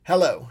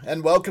Hello,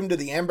 and welcome to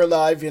the Amber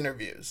Live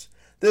interviews.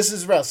 This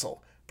is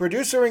Russell,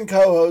 producer and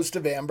co-host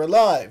of Amber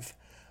Live.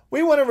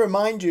 We want to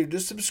remind you to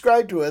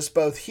subscribe to us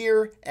both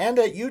here and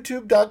at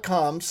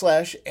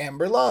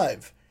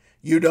youtube.com/amberlive.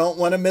 You don't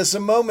want to miss a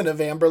moment of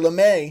Amber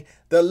LeMay,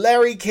 the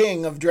Larry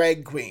King of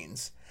drag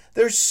queens.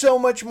 There's so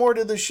much more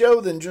to the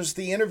show than just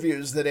the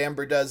interviews that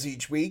Amber does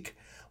each week.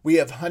 We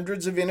have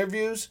hundreds of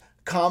interviews,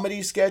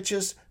 comedy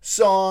sketches,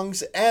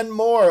 songs, and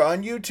more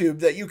on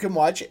YouTube that you can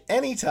watch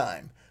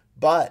anytime.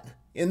 But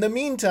in the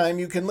meantime,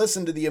 you can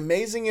listen to the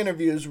amazing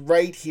interviews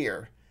right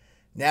here.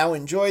 Now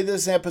enjoy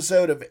this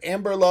episode of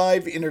Amber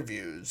Live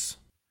Interviews.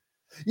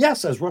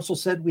 Yes, as Russell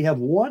said, we have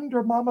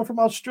Wonder Mama from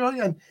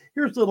Australia, and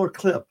here's a little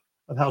clip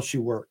of how she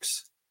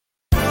works.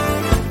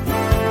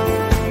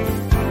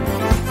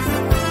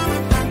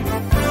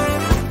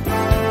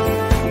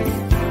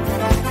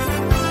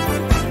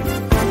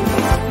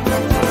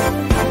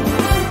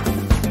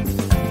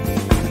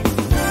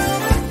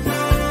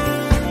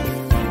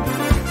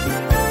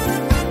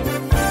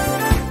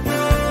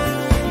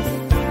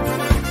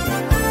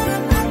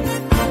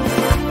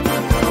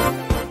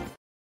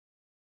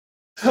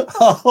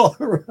 All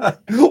right.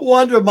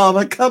 Wonder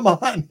Mama, come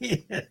on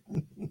in.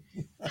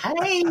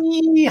 Hey,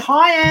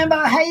 hi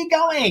Amber, how you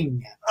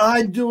going?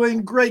 I'm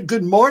doing great.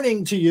 Good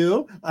morning to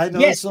you. I know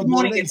yes, good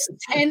morning. It's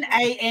 10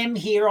 a.m.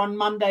 here on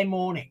Monday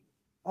morning.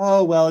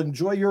 Oh, well,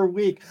 enjoy your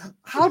week.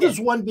 How does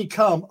one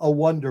become a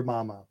Wonder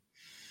Mama?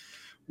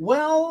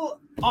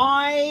 Well,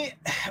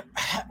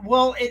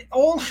 it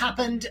all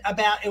happened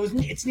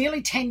it's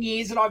nearly 10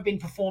 years that I've been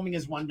performing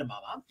as Wonder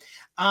Mama.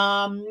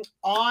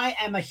 I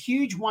am a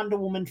huge Wonder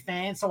Woman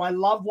fan, so I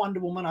love Wonder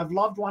Woman. I've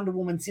loved Wonder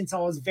Woman since I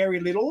was very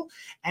little,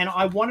 and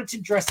I wanted to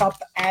dress up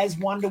as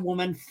Wonder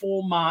Woman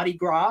for Mardi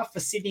Gras,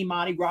 for Sydney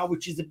Mardi Gras,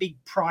 which is a big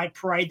pride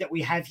parade that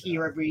we have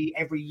here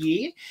every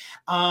year.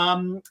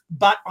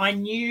 But I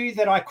knew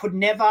that I could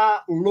never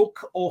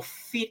look or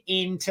fit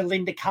into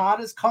Linda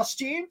Carter's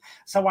costume,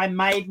 so I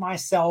made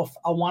myself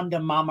a Wonder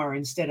Mama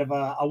instead of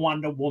a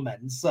Wonder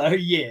Woman. So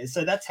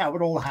that's how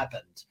it all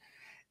happened.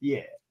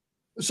 Yeah.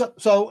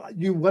 So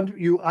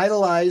you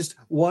idolized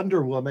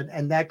Wonder Woman,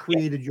 and that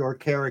created your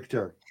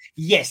character.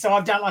 Yes, so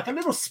I've done like a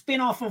little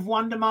spin-off of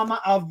Wonder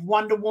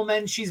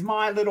Woman. She's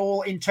my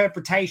little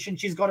interpretation.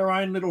 She's got her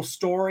own little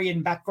story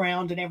and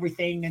background and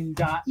everything. And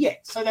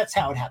so that's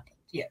how it happened.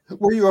 Yeah.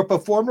 Were you a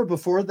performer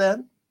before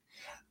then?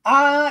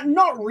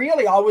 Not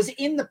really. I was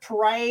in the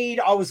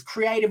parade. I was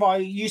creative. I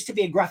used to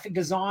be a graphic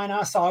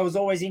designer, so I was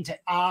always into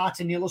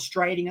art and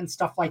illustrating and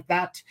stuff like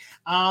that.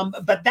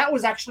 But that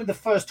was actually the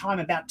first time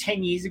about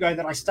 10 years ago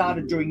that I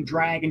started doing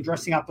drag and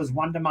dressing up as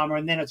Wonder Mama,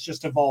 and then it's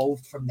just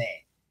evolved from there.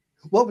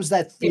 What was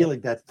that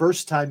feeling that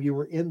first time you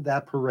were in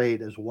that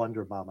parade as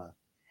Wonder Mama?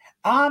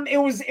 It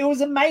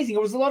was amazing.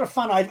 It was a lot of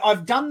fun.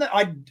 I've done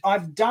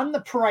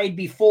the parade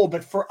before,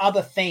 but for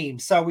other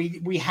themes. So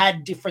we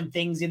had different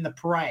things in the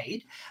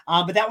parade.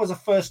 But that was the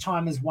first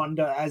time as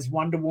Wonder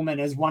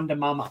Woman, as Wonder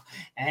Mama.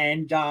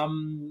 And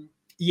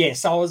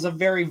yes, I was a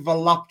very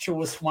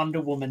voluptuous Wonder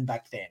Woman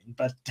back then.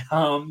 But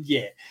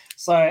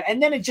So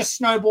and then it just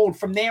snowballed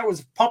from there. It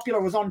was popular,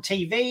 it was on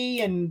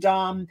TV, and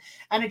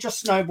it just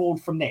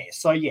snowballed from there.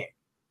 So yeah.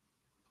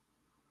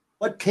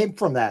 What came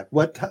from that?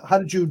 How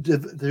did you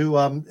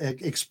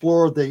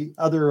explore the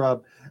other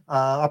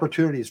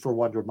opportunities for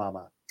Wonder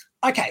Mama?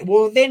 Okay,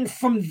 well, then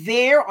from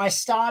there, I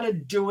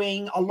started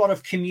doing a lot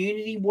of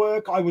community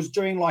work. I was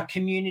doing like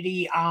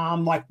community,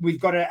 like we've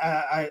got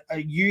a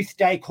youth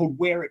day called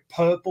Wear It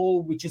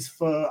Purple, which is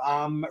for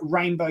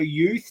Rainbow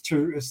Youth,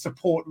 to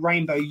support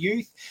Rainbow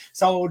Youth.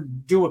 So I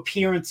would do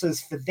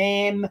appearances for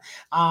them.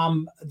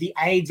 The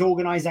AIDS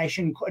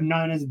organisation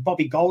known as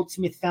Bobby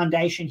Goldsmith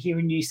Foundation here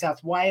in New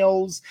South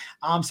Wales.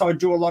 So I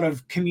do a lot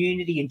of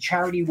community and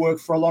charity work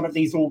for a lot of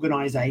these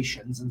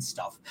organisations and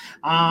stuff.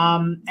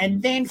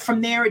 And then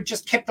from there, it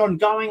just kept on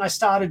going. I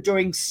started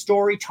doing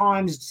story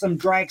times, some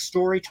drag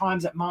story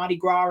times at Mardi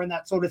Gras and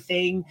that sort of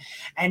thing.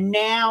 And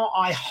now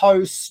I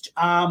host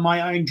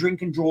my own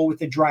drink and draw with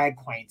the drag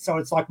queen. So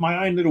it's like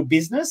my own little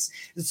business.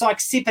 It's like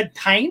Sip and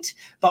Paint,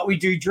 but we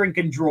do drink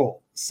and draw.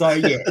 So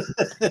yeah,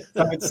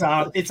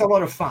 so it's a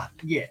lot of fun.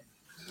 Yeah.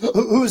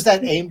 Who's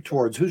that aimed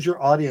towards? Who's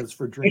your audience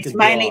for drink? It's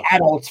mainly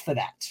adults for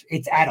that.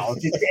 It's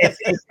adults.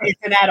 It's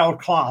an adult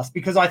class,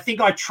 because I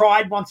think I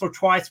tried once or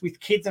twice with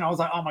kids and I was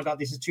like, oh my God,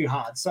 this is too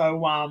hard.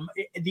 So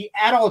the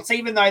adults,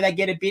 even though they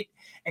get a bit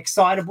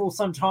excitable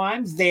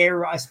sometimes,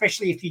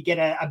 especially if you get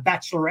a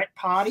bachelorette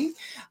party,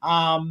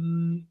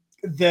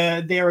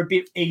 they're a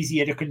bit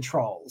easier to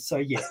control. So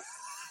yeah.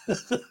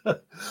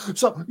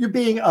 So you're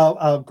being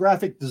a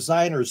graphic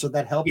designer, so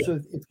that helps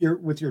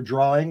with your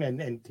drawing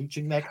and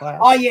teaching that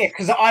class? Oh yeah,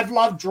 because I've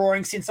loved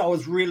drawing since I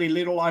was really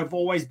little. I've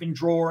always been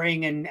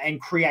drawing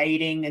and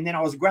creating, and then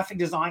I was a graphic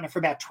designer for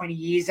about 20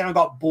 years, and I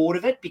got bored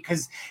of it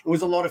because it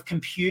was a lot of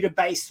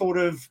computer-based sort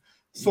of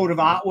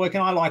artwork,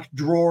 and I like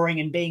drawing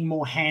and being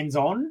more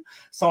hands-on,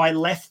 so I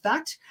left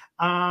that.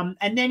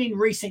 And then in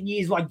recent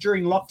years, like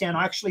during lockdown,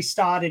 I actually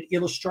started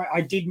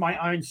I did my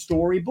own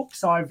storybook.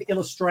 So I've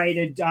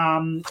illustrated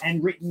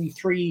and written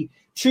three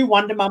two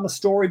Wonder Mama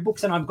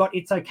storybooks, and I've got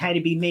It's Okay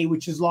to Be Me,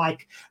 which is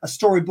like a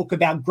storybook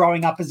about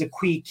growing up as a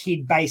queer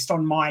kid based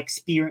on my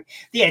experience.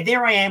 Yeah,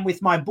 there I am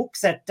with my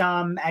books at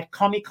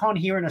Comic-Con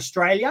here in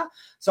Australia.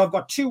 So I've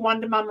got two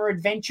Wonder Mama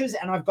adventures,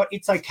 and I've got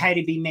It's Okay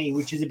to Be Me,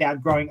 which is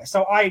about growing.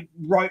 So I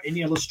wrote and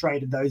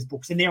illustrated those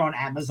books, and they're on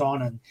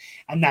Amazon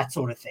and that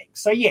sort of thing.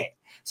 So yeah.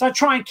 So I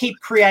try and keep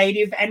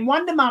creative, and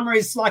Wonder Mama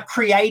is like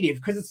creative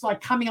because it's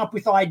like coming up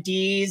with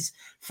ideas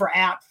for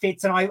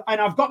outfits. And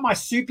I've got my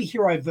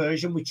superhero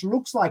version, which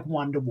looks like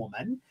Wonder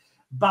Woman,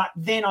 but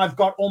then I've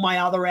got all my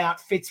other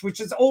outfits, which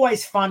is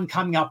always fun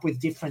coming up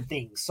with different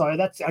things. So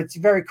it's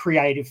very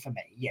creative for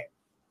me. Yeah.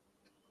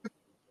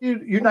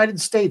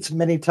 United States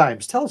many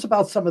times. Tell us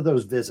about some of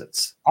those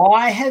visits.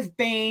 I have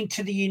been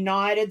to the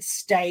United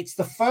States.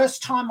 The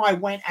first time I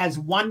went as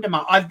Wonder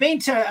Mama, I've been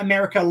to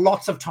America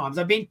lots of times.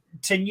 I've been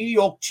to New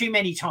York too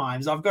many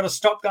times. I've got to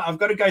stop. I've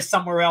got to go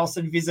somewhere else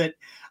and visit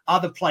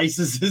other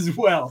places as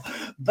well.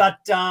 But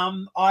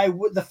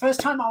the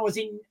first time I was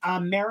in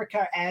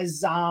America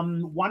as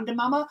Wonder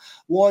Mama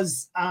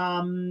was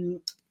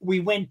we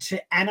went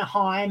to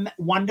Anaheim,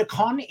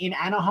 WonderCon in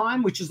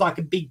Anaheim, which is like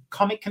a big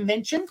comic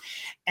convention.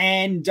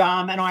 And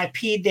I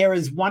appeared there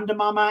as Wonder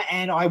Mama,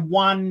 and I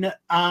won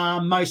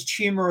most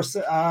humorous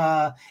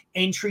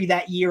entry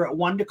that year at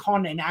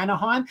WonderCon in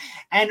Anaheim.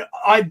 And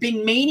I've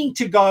been meaning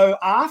to go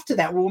after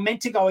that. We were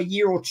meant to go a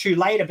year or two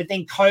later, but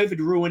then COVID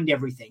ruined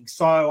everything.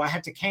 So I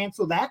had to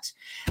cancel that.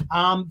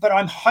 But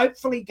I'm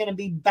hopefully going to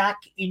be back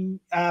in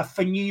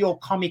for New York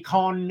Comic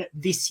Con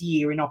this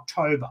year in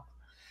October.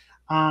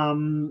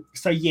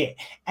 So yeah,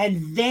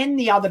 and then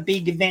the other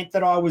big event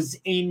that I was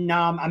in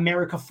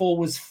America for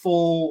was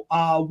for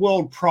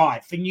World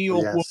Pride, for New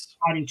York World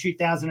Pride in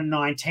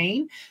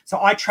 2019.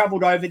 So I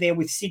traveled over there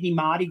with Sydney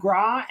Mardi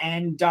Gras,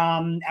 and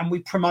we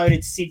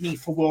promoted Sydney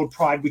for World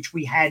Pride, which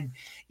we had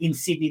in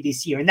Sydney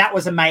this year, and that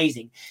was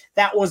amazing.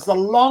 That was the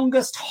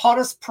longest,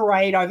 hottest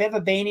parade I've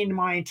ever been in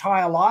my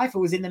entire life. It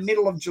was in the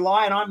middle of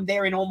July, and I'm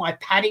there in all my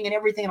padding and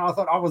everything, and I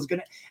thought I was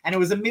gonna, and it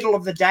was the middle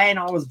of the day, and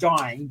I was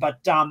dying, but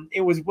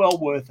it was well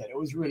worth it. It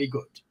was really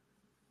good.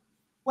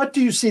 What do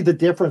you see the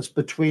difference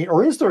between,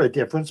 or is there a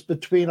difference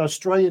between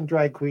Australian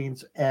drag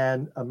queens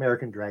and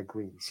American drag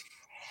queens?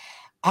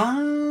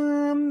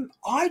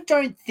 I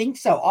don't think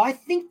so. I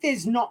think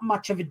there's not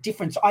much of a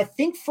difference. I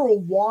think for a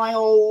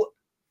while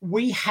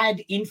we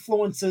had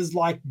influences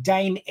like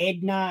Dame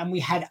Edna, and we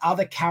had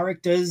other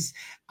characters.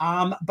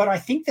 But I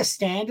think the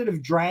standard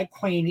of drag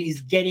queen is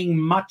getting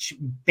much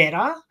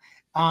better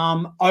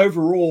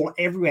overall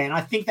everywhere. And I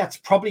think that's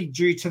probably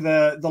due to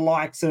the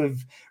likes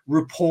of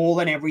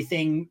RuPaul and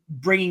everything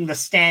bringing the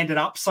standard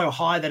up so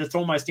high that it's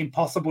almost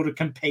impossible to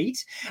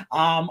compete.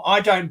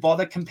 I don't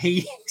bother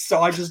competing,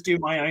 so I just do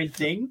my own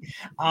thing.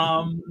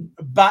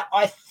 But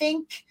I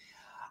think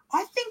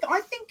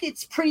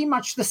it's pretty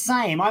much the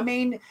same. I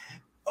mean,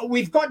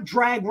 we've got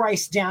Drag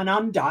Race Down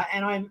Under,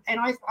 and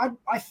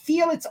I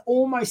feel it's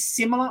almost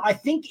similar. I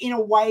think in a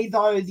way,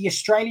 though, the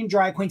Australian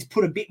drag queens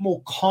put a bit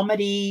more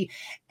comedy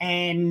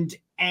and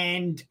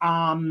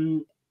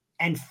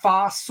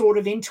fast sort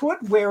of into it,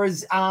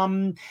 whereas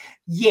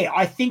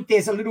I think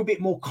there's a little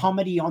bit more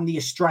comedy on the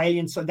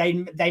Australian, so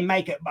they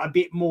make it a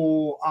bit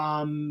more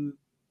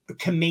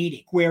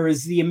comedic,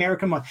 whereas the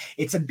American one,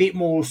 it's a bit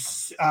more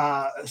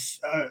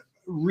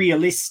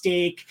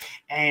realistic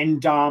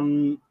and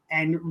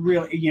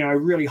really,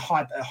 really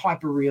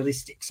hyper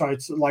realistic. So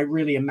it's like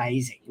really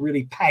amazing,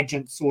 really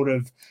pageant sort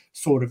of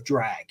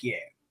drag. Yeah.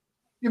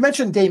 You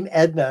mentioned Dame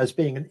Edna as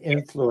being an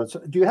influence.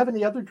 Do you have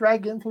any other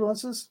drag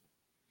influences?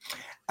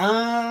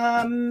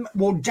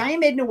 Well,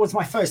 Dame Edna was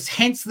my first,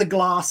 hence the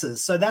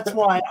glasses. So that's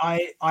why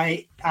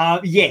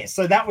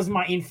so that was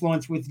my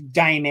influence with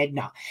Dame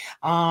Edna.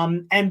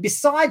 And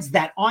besides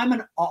that,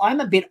 I'm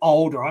a bit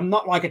older. I'm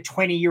not like a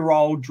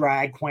 20-year-old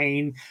drag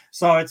queen.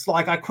 So it's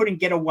like I couldn't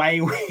get away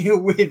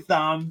with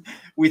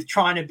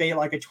trying to be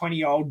like a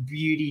 20-year-old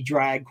beauty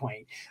drag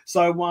queen.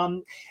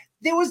 So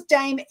there was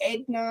Dame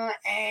Edna,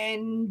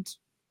 and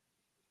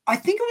I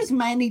think it was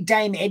mainly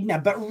Dame Edna,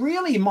 but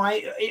really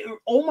my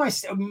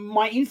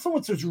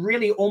influence was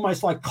really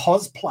almost like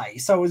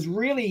cosplay. So it was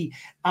really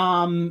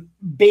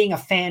being a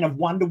fan of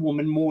Wonder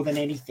Woman more than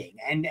anything.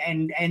 And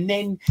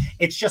then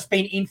it's just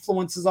been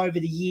influences over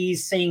the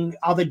years, seeing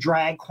other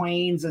drag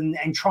queens and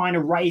trying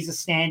to raise a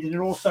standard,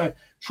 and also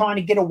trying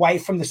to get away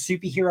from the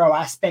superhero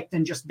aspect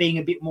and just being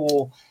a bit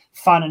more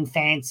fun and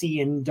fancy.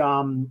 And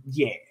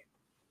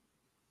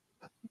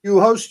You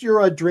host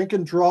your drink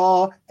and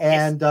draw,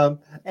 and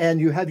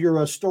you have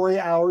your story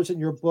hours in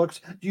your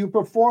books. Do you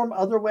perform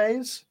other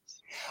ways?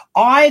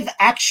 I've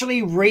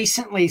actually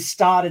recently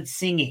started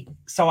singing.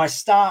 So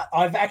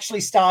I've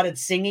actually started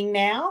singing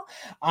now.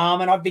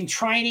 And I've been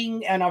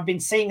training, and I've been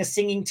seeing a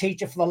singing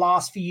teacher for the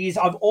last few years.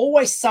 I've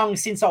always sung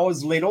since I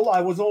was little. I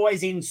was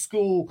always in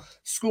school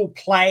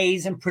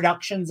plays and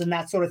productions and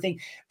that sort of thing,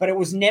 but it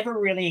was never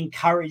really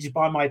encouraged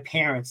by my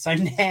parents. So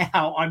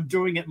now I'm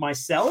doing it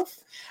myself.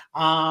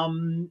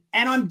 And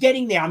I'm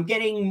getting there. I'm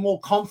getting more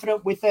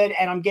confident with it,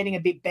 and I'm getting a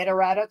bit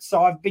better at it.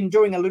 So I've been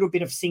doing a little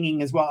bit of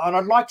singing as well, and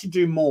I'd like to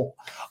do more.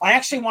 I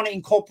actually want to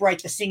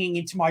incorporate the singing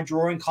into my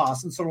drawing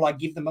class and sort of like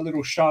give them a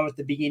little show at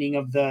the beginning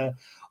of the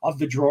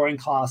drawing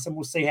class, and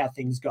we'll see how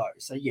things go.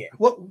 So yeah.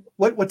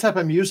 What type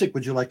of music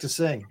would you like to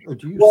sing, or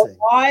do you sing?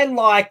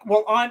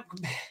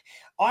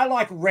 I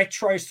like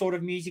retro sort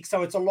of music,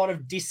 so it's a lot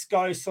of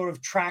disco sort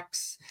of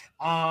tracks,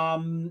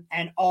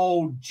 and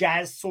old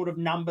jazz sort of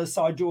numbers.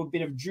 So I do a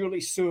bit of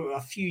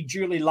a few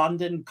Julie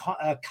London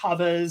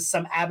covers,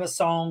 some ABBA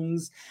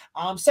songs.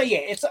 So yeah,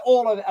 it's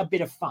all a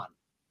bit of fun.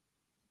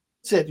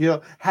 That's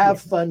it. Have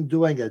fun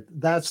doing it.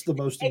 That's the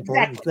most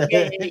important thing.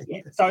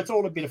 Yeah. So it's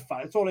all a bit of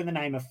fun. It's all in the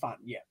name of fun.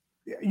 Yeah.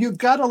 You've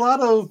got a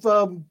lot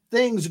of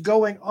things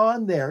going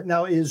on there.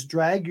 Now, is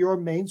drag your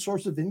main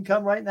source of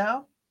income right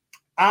now?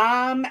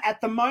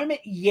 At the moment,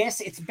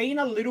 yes. It's been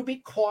a little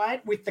bit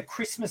quiet with the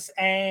Christmas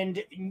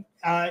and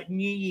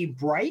New Year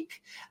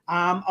break.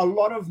 A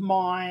lot of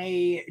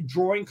my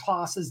drawing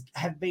classes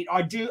have been,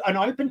 I do an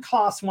open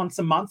class once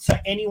a month, so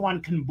anyone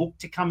can book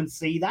to come and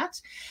see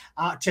that,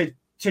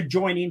 to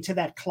join into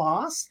that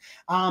class.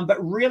 But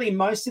really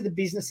most of the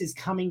business is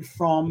coming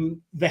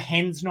from the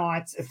hens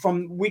nights,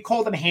 we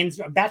call them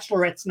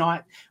bachelorette's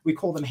night. We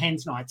call them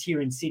hens nights here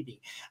in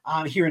Sydney,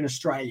 here in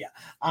Australia.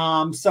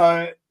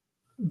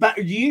 But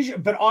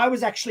I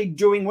was actually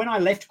doing, when I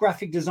left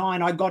graphic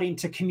design, I got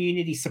into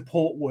community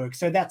support work.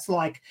 So that's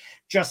like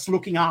just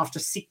looking after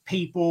sick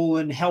people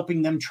and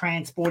helping them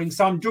transporting.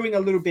 So I'm doing a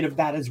little bit of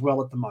that as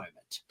well at the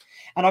moment.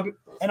 And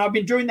I've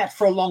been doing that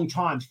for a long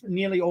time,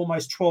 nearly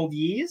almost 12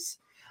 years.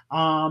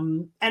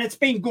 And it's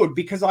been good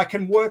because I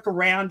can work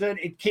around it.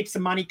 It keeps the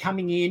money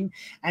coming in,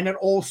 and it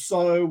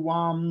also,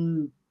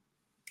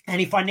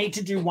 and if I need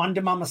to do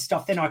Wonder Mama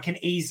stuff, then I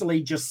can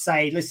easily just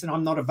say, listen,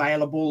 I'm not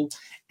available,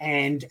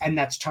 and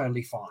that's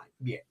totally fine.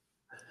 Yeah.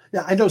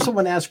 Yeah, I know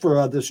someone asked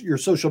for your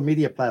social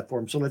media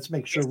platform, so let's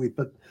make sure we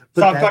put so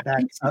that I've got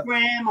back.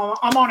 Instagram.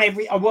 I'm on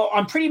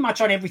I'm pretty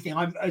much on everything.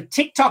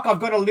 TikTok. I've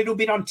got a little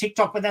bit on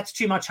TikTok, but that's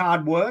too much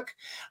hard work.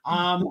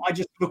 I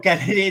just look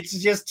at it. It's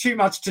just too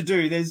much to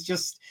do. There's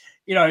just,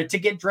 to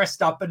get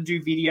dressed up and do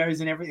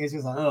videos and everything. It's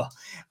just like, ugh.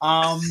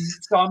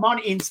 So I'm on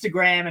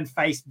Instagram and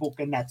Facebook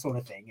and that sort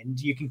of thing. And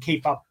you can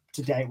keep up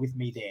to date with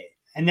me there.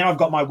 And then I've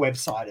got my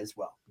website as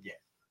well. Yeah.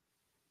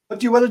 What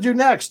do you want to do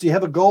next? Do you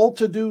have a goal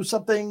to do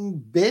something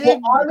big?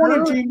 Well, I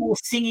want to do more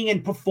singing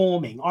and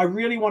performing. I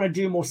really want to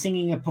do more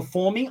singing and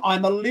performing.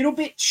 I'm a little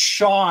bit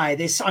shy.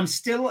 I'm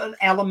still an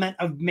element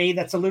of me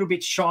that's a little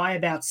bit shy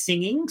about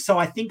singing. So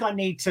I think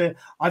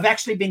I've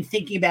actually been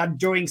thinking about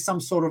doing some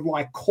sort of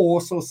like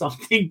course or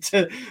something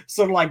to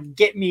sort of like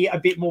get me a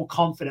bit more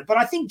confident. But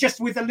I think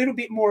just with a little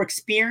bit more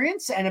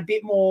experience and a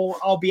bit more,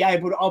 I'll be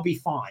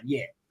fine.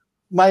 Yeah.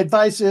 My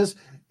advice is,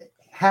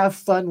 have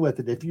fun with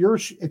it. If you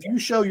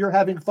show you're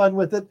having fun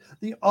with it,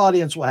 the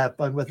audience will have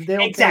fun with it. They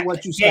don't care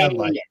what you sound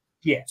like.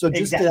 Yeah. So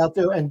just get out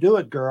there and do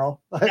it,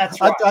 girl.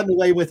 I've gotten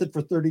away with it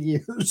for 30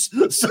 years.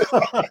 So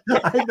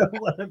I know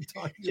what I'm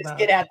talking about. Just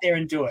get out there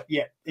and do it.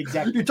 Yeah,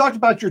 exactly. You talked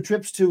about your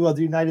trips to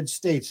the United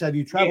States. Have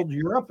you traveled to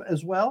Europe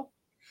as well?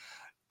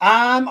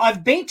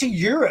 I've been to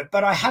Europe,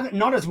 but I haven't,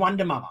 not as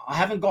Wonder Mama. I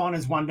haven't gone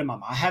as Wonder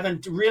Mama. I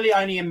haven't really,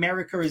 only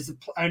America is the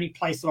only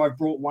place that I've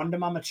brought Wonder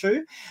Mama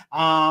to.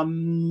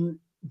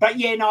 But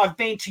yeah, no, I've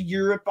been to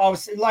Europe.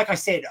 Like I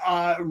said,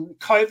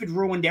 COVID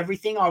ruined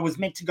everything. I was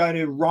meant to go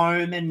to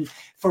Rome, and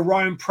for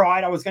Rome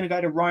Pride, I was going to go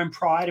to Rome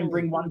Pride and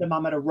bring Wonder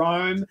Mama to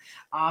Rome.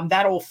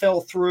 That all fell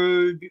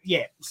through.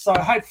 Yeah. So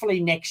hopefully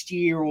next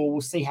year, or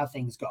we'll see how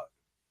things go.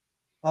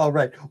 All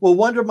right. Well,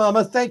 Wonder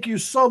Mama, thank you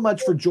so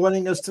much for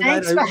joining us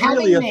tonight. Thanks for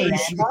really having me,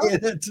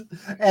 appreciate it.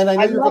 And I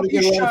know you're going to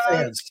get a lot of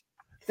fans.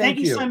 Thank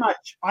you so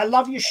much. I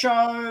love your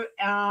show.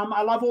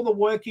 I love all the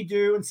work you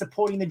do and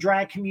supporting the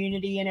drag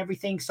community and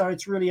everything. So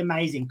it's really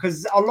amazing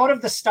because a lot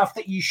of the stuff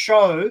that you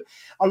show,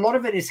 a lot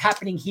of it is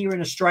happening here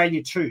in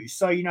Australia too.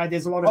 So,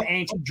 there's a lot of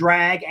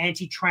anti-drag,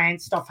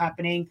 anti-trans stuff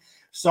happening.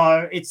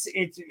 So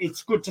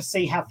it's good to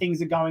see how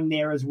things are going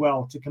there as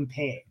well to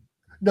compare.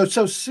 No,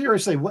 so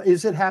seriously,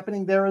 is it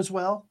happening there as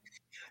well?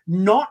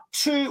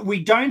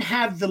 We don't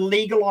have the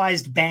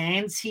legalized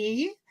bans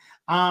here.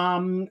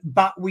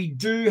 But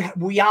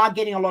we are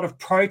getting a lot of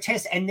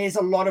protests, and there's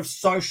a lot of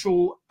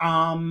social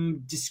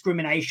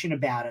discrimination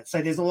about it.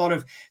 So there's a lot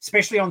of,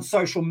 especially on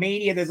social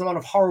media, there's a lot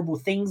of horrible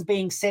things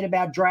being said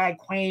about drag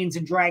queens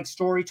and drag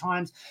story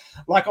times.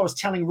 Like I was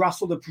telling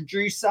Russell, the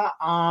producer,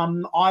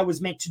 I was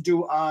meant to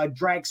do a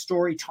drag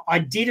story. I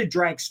did a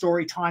drag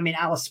story time in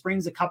Alice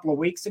Springs a couple of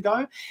weeks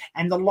ago,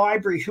 and the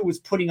library who was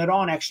putting it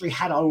on actually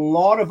had a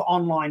lot of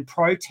online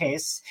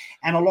protests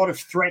and a lot of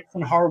threats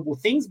and horrible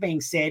things being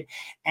said.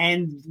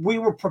 And we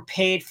were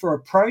prepared for a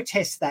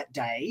protest that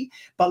day,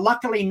 but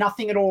luckily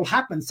nothing at all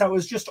happened. So it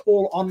was just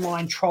all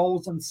online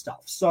trolls and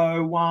stuff.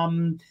 So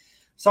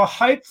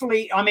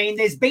hopefully,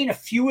 there's been a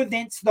few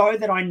events though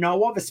that I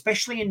know of,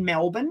 especially in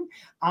Melbourne,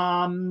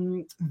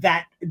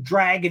 that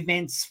drag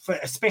events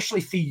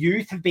especially for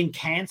youth have been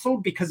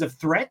cancelled because of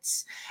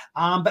threats.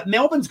 But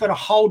Melbourne's got a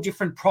whole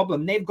different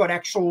problem. They've got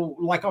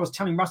like I was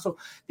telling Russell,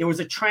 there was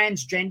a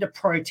transgender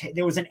protest.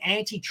 There was an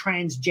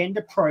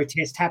anti-transgender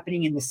protest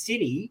happening in the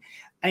city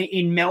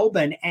in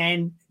Melbourne,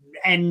 and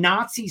and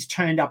Nazis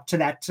turned up to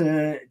that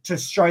to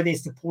show their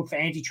support for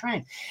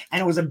anti-trans,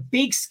 and it was a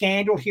big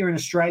scandal here in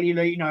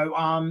Australia. You know,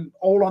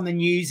 all on the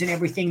news and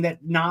everything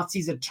that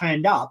Nazis had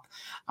turned up,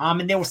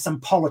 and there were some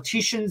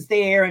politicians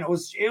there, and it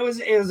was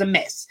a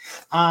mess.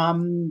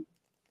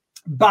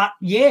 But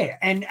yeah,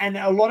 and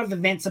a lot of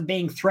events are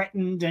being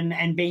threatened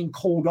and being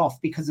called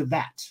off because of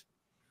that.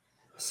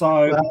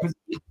 So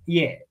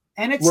yeah,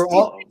 and it's we're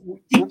all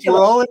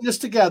in this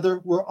together.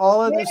 We're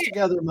all in this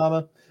together,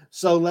 Mama.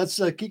 So let's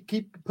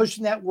keep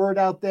pushing that word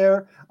out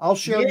there. I'll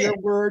share your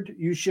word.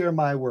 You share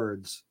my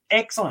words.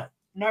 Excellent.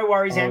 No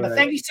worries, Amber. Right.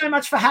 Thank you so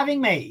much for having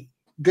me.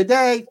 Good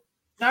day.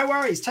 No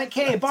worries. Take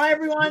care. Bye,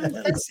 everyone.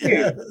 Thank you.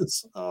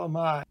 Yes. Oh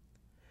my.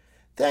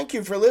 Thank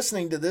you for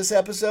listening to this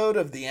episode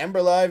of the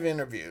Amber Live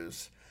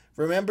Interviews.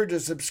 Remember to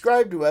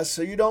subscribe to us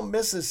so you don't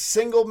miss a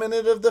single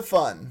minute of the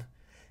fun.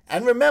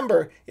 And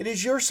remember, it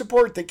is your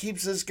support that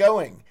keeps us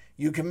going.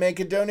 You can make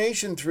a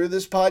donation through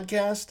this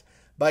podcast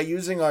by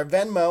using our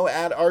Venmo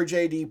at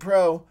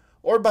RJDPro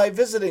or by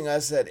visiting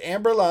us at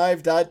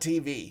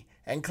amberlive.tv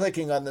and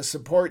clicking on the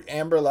Support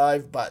Amber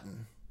Live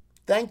button.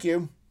 Thank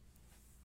you.